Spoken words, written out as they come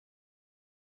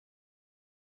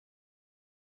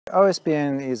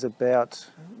OSBN is about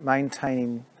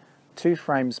maintaining 2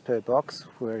 frames per box,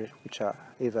 which are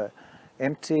either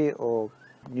empty or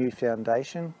new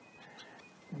foundation,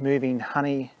 moving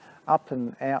honey up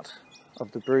and out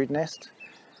of the brood nest,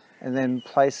 and then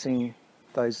placing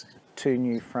those 2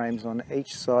 new frames on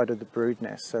each side of the brood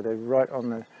nest, so they're right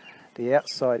on the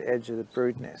outside edge of the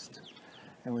brood nest.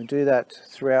 And we do that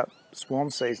throughout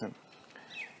swarm season,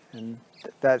 and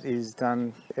that is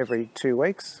done every 2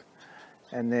 weeks.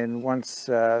 And then once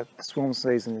the swarm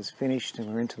season is finished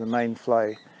and we're into the main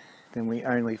flow, then we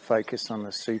only focus on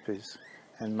the supers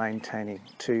and maintaining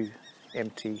 2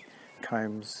 empty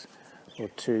combs or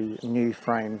 2 new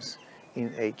frames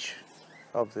in each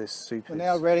of the supers. We're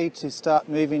now ready to start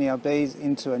moving our bees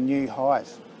into a new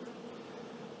hive.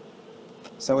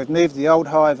 So we've moved the old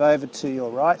hive over to your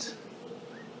right,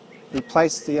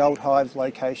 replaced the old hive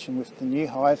location with the new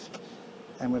hive,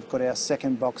 and we've got our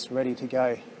second box ready to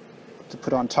go to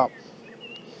put on top.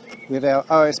 We have our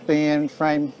OSBN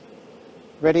frame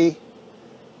ready,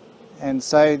 and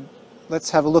so let's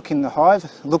have a look in the hive.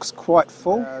 It looks quite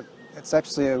full. It's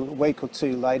actually a week or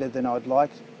 2 later than I'd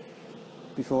like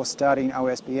before starting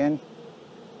OSBN.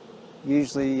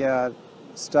 Usually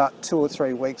start 2 or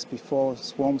 3 weeks before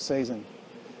swarm season,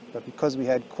 but because we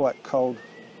had quite cold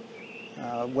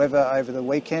weather over the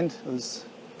weekend, it was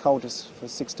coldest for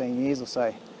 16 years or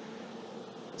so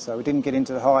we didn't get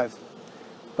into the hive.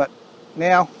 But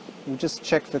now we'll just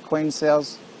check for queen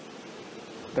cells,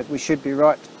 but we should be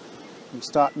right. We'll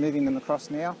start moving them across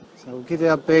now. So we'll give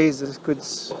our bees a good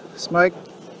smoke,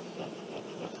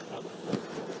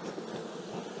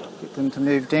 get them to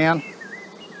move down.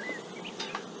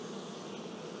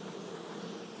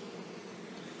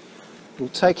 We'll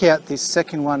take out this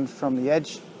second one from the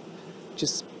edge,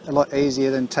 just a lot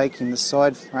easier than taking the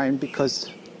side frame, because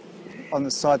on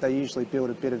the side they usually build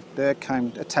a bit of burr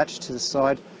comb attached to the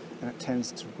side, and it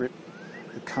tends to rip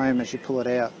the comb as you pull it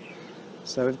out.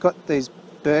 So we've got these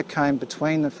burr comb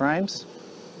between the frames.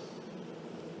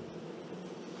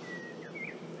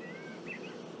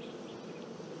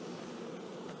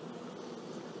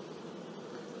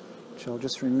 Which I'll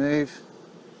just remove.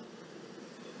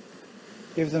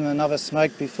 Give them another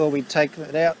smoke before we take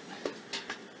it out.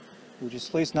 We'll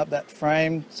just loosen up that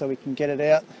frame so we can get it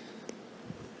out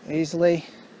easily.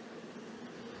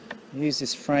 Use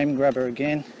this frame grabber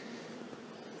again.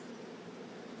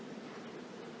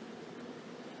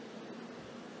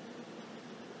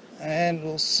 And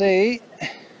we'll see,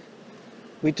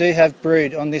 we do have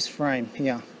brood on this frame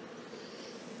here.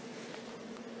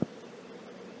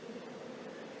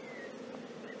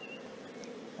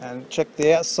 And check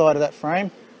the outside of that frame.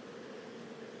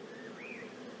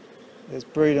 There's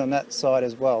brood on that side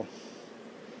as well.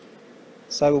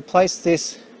 So we'll place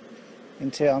this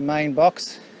into our main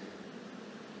box.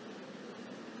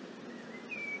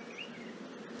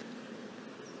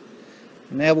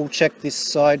 Now we'll check this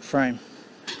side frame.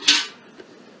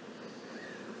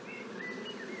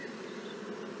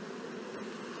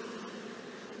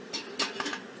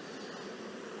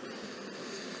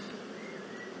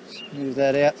 Just move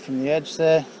that out from the edge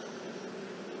there.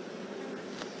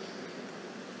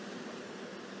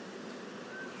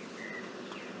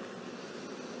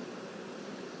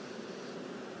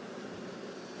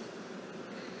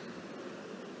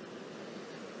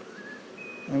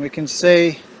 And we can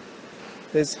see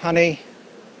there's honey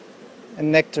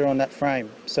and nectar on that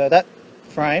frame. So that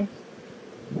frame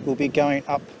will be going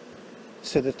up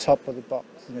to the top of the box,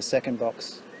 in the second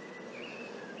box.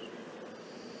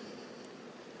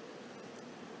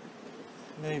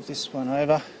 Move this one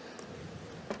over.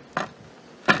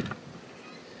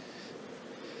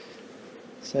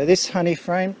 So this honey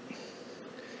frame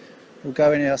will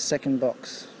go in our second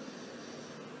box.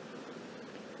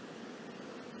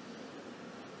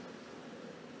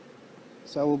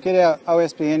 So we'll get our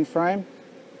OSBN frame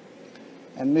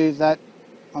and move that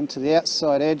onto the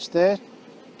outside edge there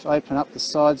to open up the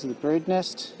sides of the brood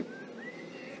nest.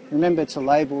 Remember to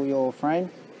label your frame.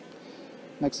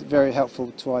 Makes it very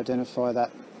helpful to identify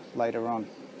that later on.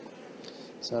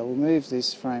 So we'll move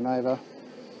this frame over.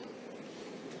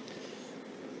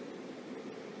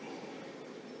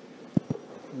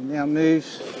 We'll now move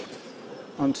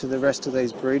onto the rest of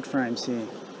these brood frames here.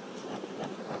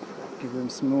 Give them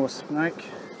some more smoke.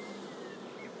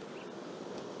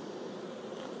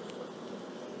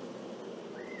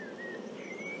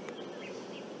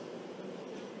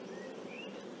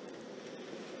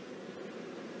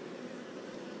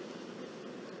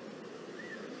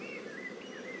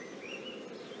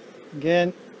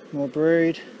 Again, more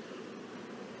brood.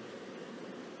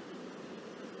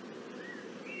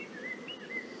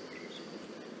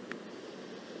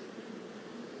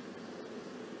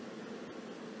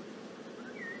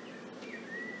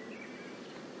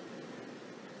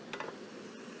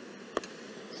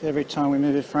 So every time we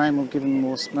move a frame, we'll give them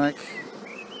more smoke.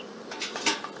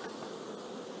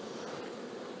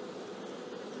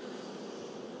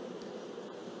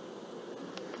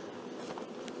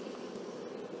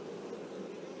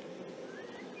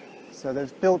 So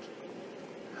they've built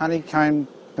honeycomb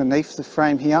beneath the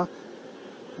frame here,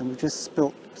 and we've just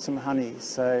spilt some honey.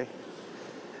 So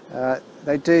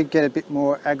they do get a bit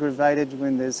more aggravated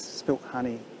when there's spilt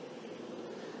honey.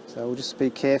 So we'll just be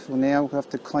careful now. We'll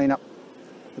have to clean up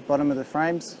the bottom of the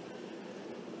frames.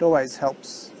 It always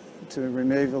helps to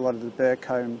remove a lot of the burr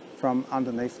comb from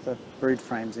underneath the brood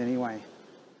frames anyway.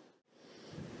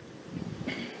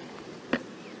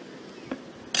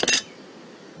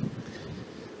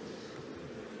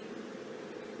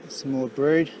 Some more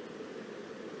brood.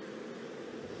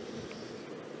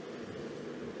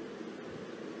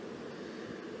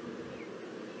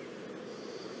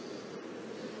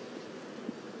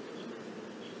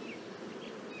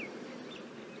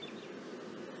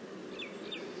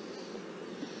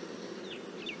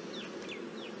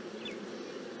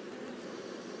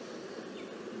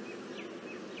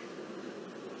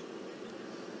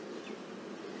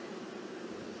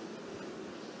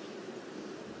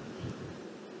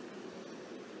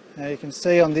 Now you can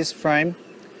see on this frame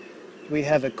we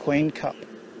have a queen cup,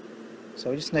 so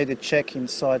we just need to check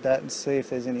inside that and see if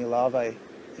there's any larvae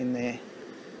in there.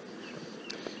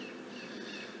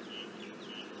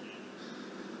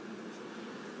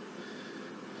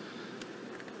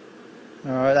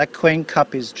 Alright, that queen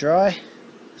cup is dry,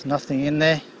 there's nothing in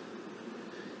there,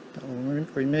 but we'll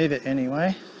remove it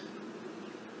anyway.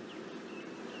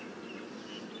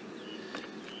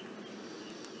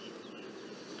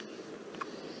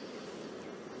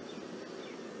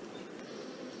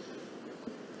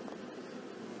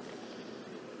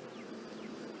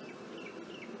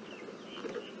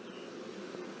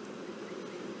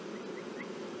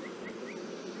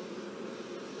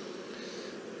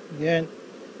 Again,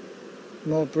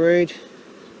 more brood. You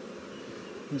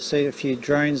can see a few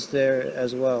drones there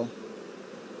as well.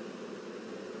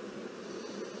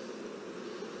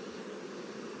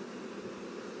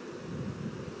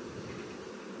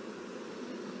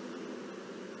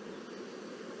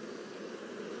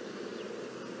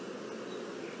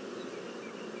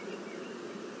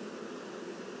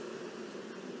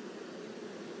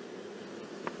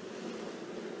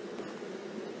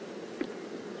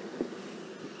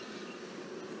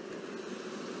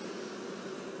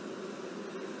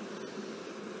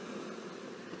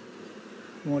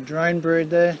 More drone brood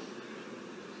there.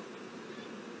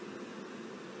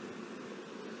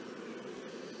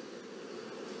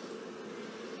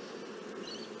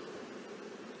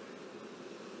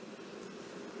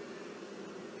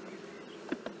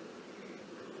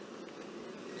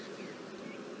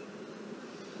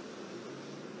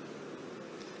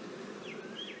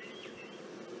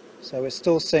 So we're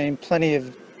still seeing plenty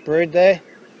of brood there,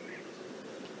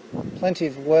 plenty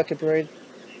of worker brood.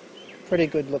 Pretty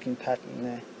good looking pattern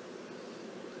there.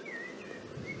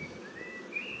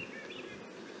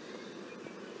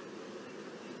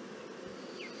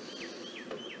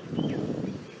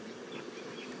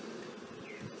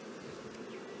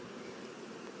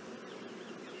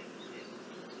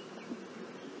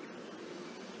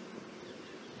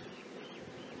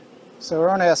 So we're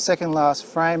on our second last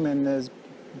frame and there's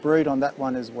brood on that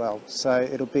one as well. So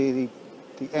it'll be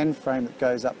the end frame that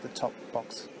goes up the top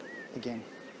box again.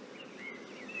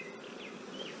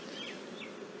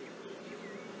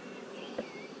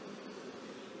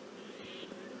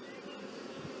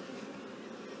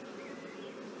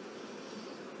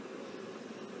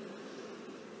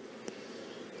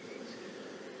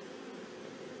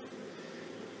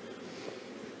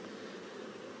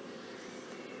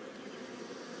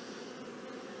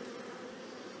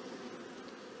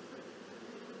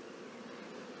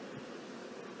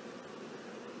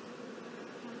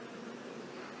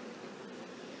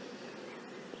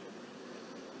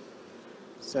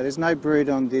 So there's no brood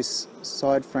on this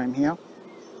side frame here.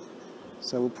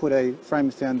 So we'll put a frame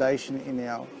of foundation in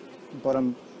our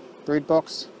bottom brood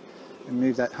box and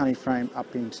move that honey frame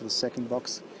up into the second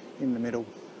box in the middle,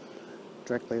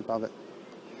 directly above it.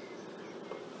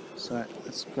 So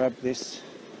let's grab this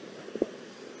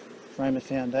frame of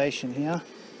foundation here.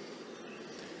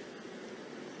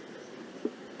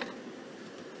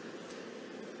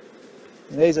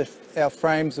 And these are our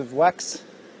frames of wax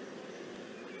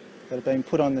that have been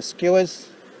put on the skewers.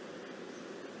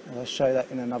 I'll show that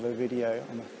in another video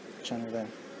on the channel there.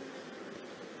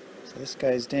 So this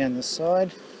goes down the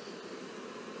side.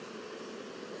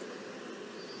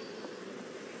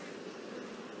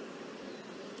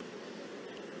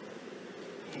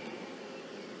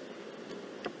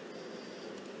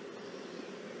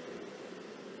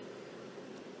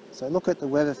 So look at the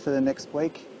weather for the next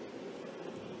week.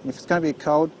 And if it's going to be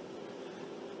cold,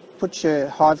 put your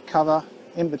hive cover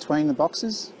in between the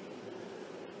boxes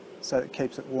so it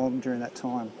keeps it warm during that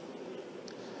time.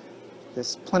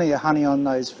 There's plenty of honey on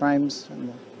those frames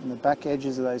and the back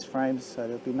edges of those frames, so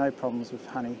there'll be no problems with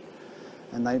honey.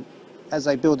 And as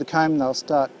they build the comb, they'll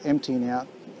start emptying out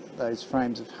those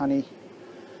frames of honey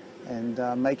and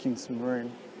making some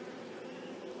room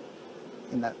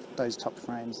in those top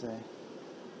frames there.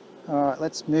 Alright,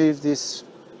 let's move this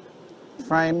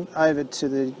frame over to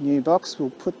the new box. We'll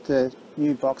put the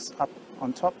new box up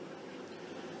on top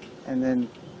and then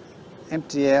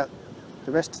empty out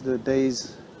the rest of the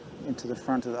bees into the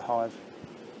front of the hive.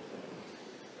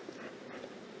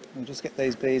 We'll just get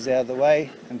these bees out of the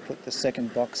way and put the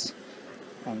second box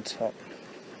on top.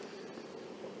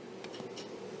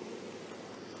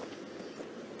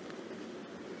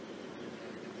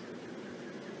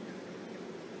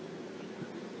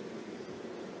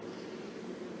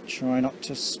 Try not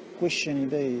to squish any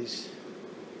bees.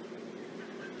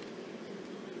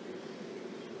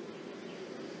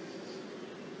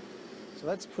 So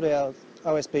let's put our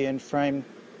OSBN frame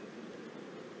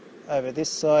over this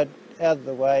side, out of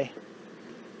the way,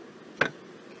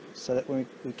 so that when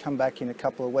we come back in a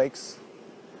couple of weeks,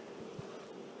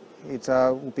 it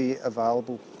will be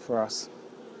available for us.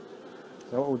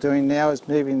 So what we're doing now is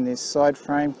moving this side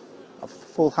frame of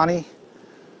full honey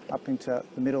up into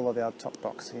the middle of our top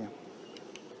box here.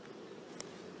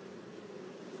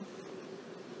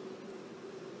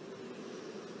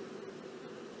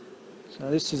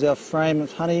 So this is our frame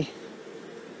of honey,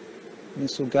 and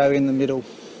this will go in the middle.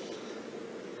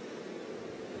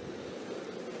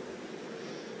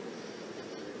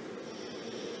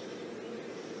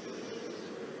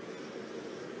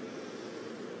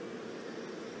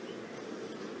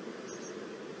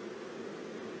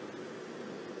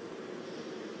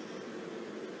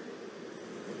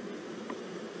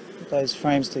 Those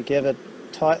frames together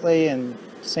tightly and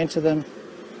centre them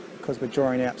because we're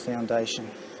drawing out foundation.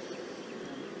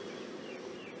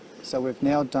 So we've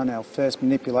now done our first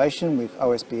manipulation with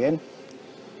OSBN.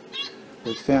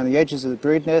 We've found the edges of the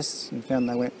brood nests and found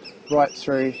they went right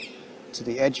through to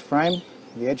the edge frame.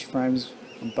 The edge frames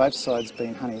on both sides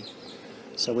being honey.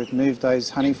 So we've moved those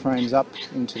honey frames up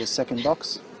into the second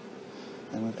box,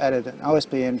 and we've added an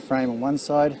OSBN frame on one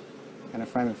side and a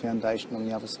frame of foundation on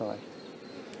the other side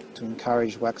to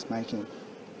encourage wax making.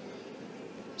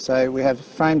 So we have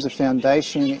frames of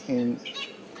foundation in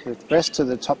the rest of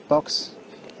the top box,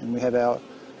 and we have our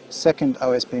second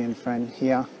OSBN frame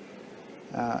here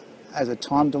as a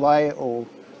time delay, or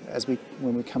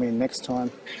when we come in next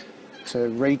time to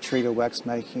re-trigger wax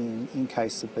making in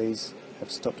case the bees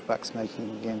have stopped wax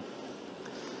making again.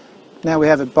 Now we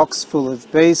have a box full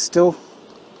of bees still.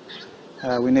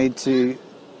 We need to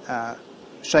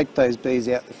shake those bees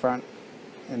out the front,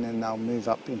 and then they'll move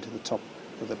up into the top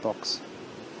of the box.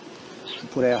 We'll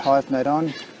put our hive mat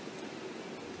on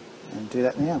and do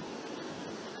that now.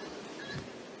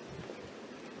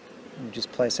 We'll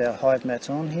just place our hive mat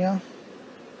on here.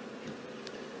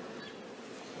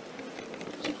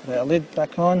 Put our lid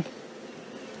back on.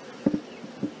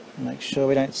 Make sure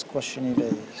we don't squash any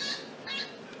bees.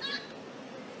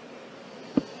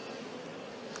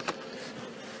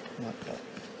 Like that.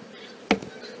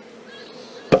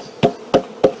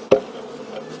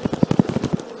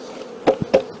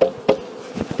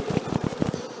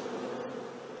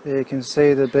 There you can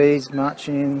see the bees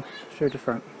marching in through the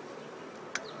front.